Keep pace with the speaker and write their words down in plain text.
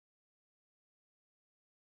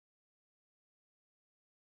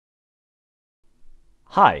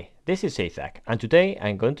Hi, this is Isaac, and today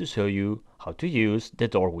I'm going to show you how to use the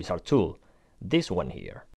Door Wizard tool, this one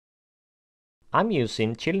here. I'm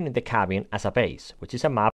using Chilling in the Cabin as a base, which is a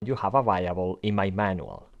map you have available in my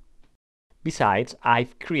manual. Besides,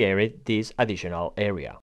 I've created this additional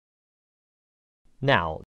area.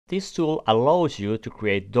 Now, this tool allows you to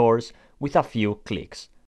create doors with a few clicks,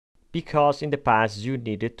 because in the past you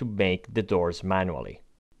needed to make the doors manually.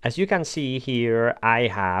 As you can see here, I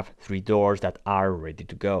have 3 doors that are ready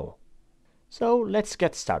to go. So let's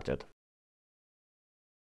get started.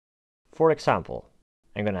 For example,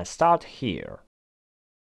 I'm gonna start here.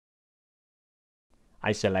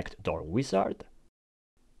 I select Door Wizard,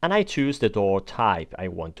 and I choose the door type I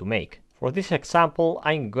want to make. For this example,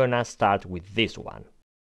 I'm gonna start with this one.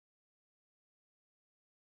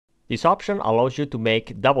 This option allows you to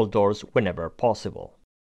make double doors whenever possible,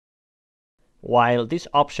 while this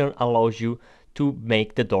option allows you to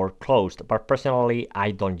make the door closed, but personally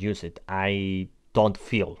I don't use it. I don't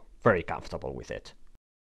feel very comfortable with it.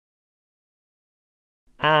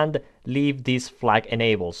 And leave this flag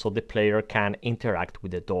enabled so the player can interact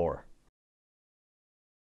with the door.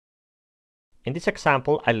 In this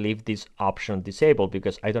example, I leave this option disabled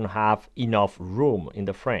because I don't have enough room in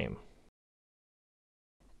the frame.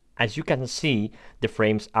 As you can see, the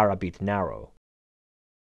frames are a bit narrow.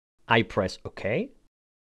 I press OK.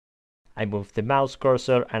 I move the mouse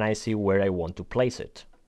cursor and I see where I want to place it.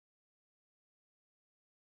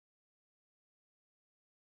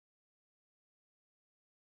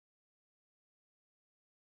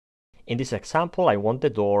 In this example, I want the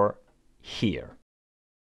door here.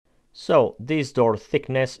 So this door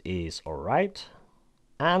thickness is alright.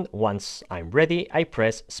 And once I'm ready, I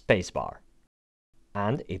press spacebar.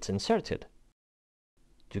 And it's inserted.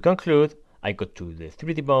 To conclude, I go to the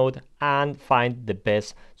 3D mode and find the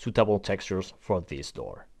best suitable textures for this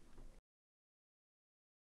door.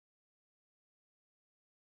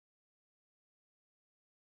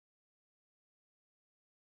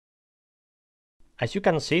 As you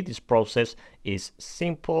can see, this process is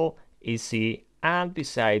simple, easy, and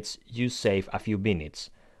besides, you save a few minutes,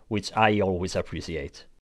 which I always appreciate.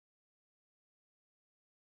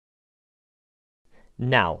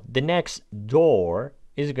 Now, the next door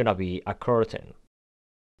is gonna be a curtain.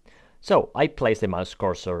 So I place the mouse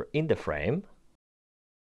cursor in the frame,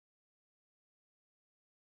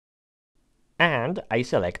 and I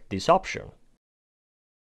select this option.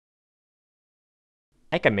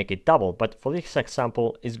 I can make it double, but for this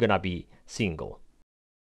example, it's gonna be single.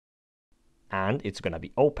 And it's gonna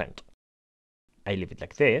be opened. I leave it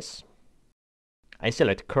like this. I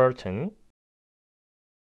select curtain,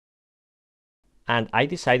 and I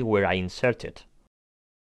decide where I insert it.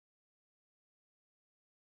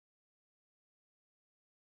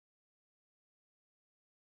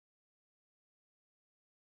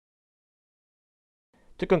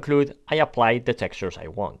 To conclude, I apply the textures I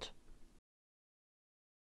want.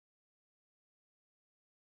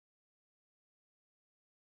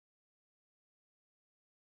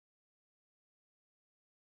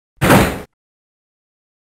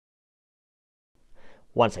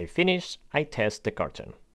 Once I finish, I test the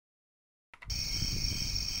curtain.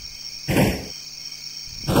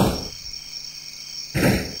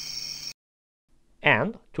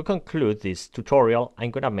 And to conclude this tutorial,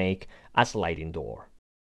 I'm gonna make a sliding door.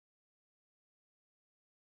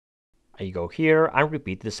 I go here and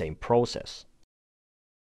repeat the same process.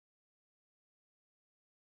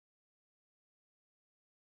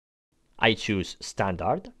 I choose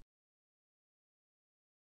standard.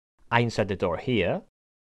 I insert the door here.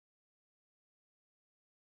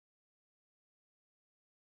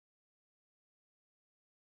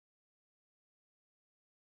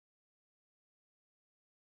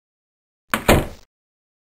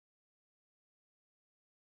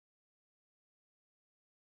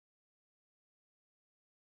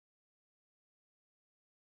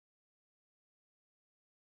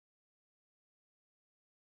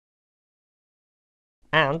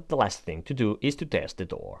 And the last thing to do is to test the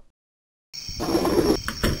door.